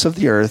face of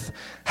the earth,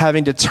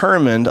 having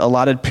determined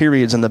allotted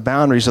periods and the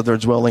boundaries of their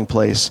dwelling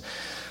place,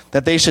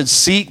 that they should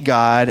seek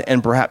God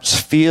and perhaps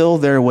feel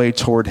their way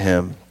toward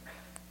him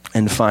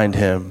and find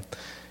him.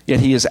 Yet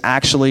he is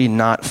actually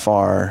not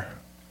far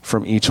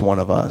from each one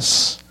of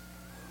us.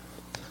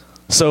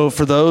 So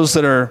for those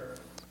that are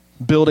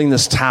building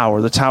this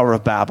tower, the Tower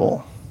of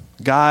Babel,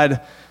 God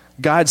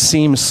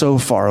seems so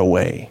far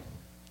away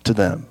to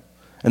them.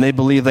 And they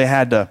believe they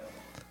had to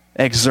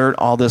exert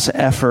all this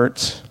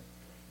effort,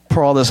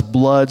 pour all this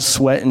blood,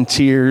 sweat, and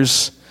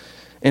tears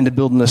into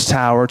building this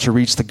tower to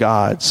reach the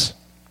gods.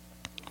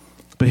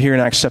 But here in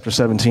Acts chapter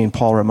 17,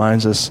 Paul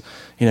reminds us,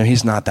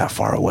 he's not that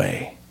far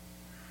away.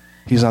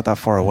 He's not that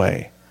far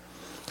away.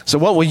 So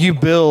what will you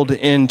build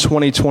in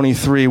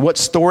 2023? What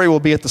story will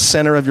be at the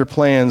center of your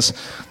plans?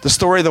 The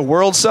story the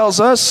world sells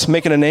us,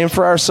 making a name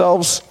for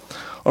ourselves?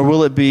 Or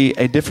will it be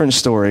a different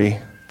story,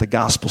 the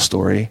gospel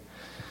story,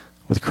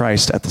 with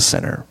Christ at the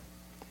center?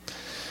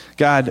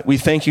 God, we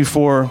thank you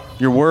for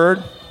your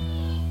word.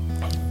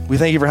 We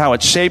thank you for how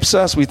it shapes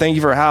us. We thank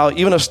you for how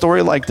even a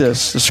story like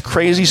this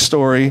crazy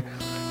story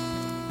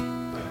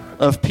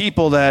of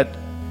people that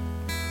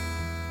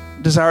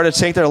desire to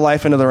take their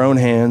life into their own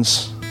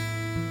hands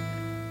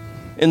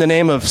in the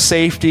name of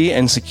safety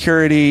and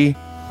security,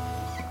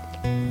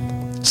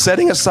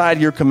 setting aside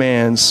your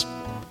commands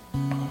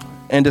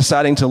and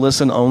deciding to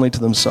listen only to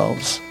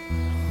themselves.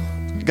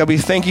 God, we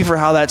thank you for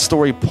how that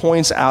story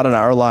points out in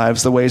our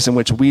lives the ways in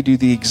which we do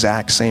the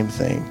exact same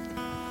thing.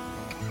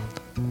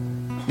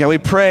 God, we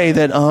pray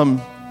that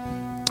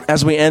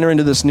as we enter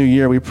into this new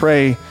year, we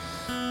pray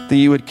that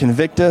you would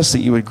convict us, that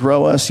you would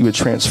grow us, you would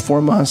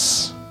transform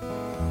us.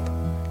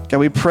 God,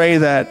 we pray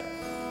that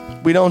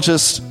we don't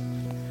just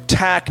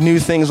tack new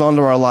things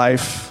onto our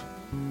life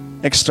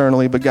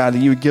externally, but God, that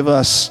you would give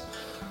us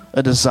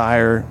a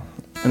desire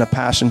and a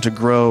passion to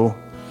grow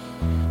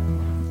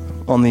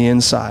on the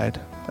inside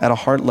at a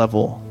heart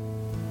level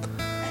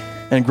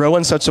and grow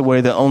in such a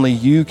way that only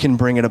you can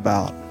bring it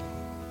about.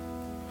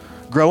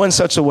 Grow in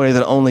such a way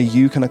that only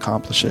you can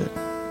accomplish it.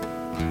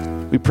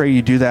 We pray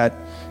you do that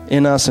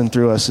in us and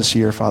through us this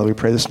year, Father. We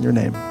pray this in your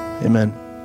name. Amen.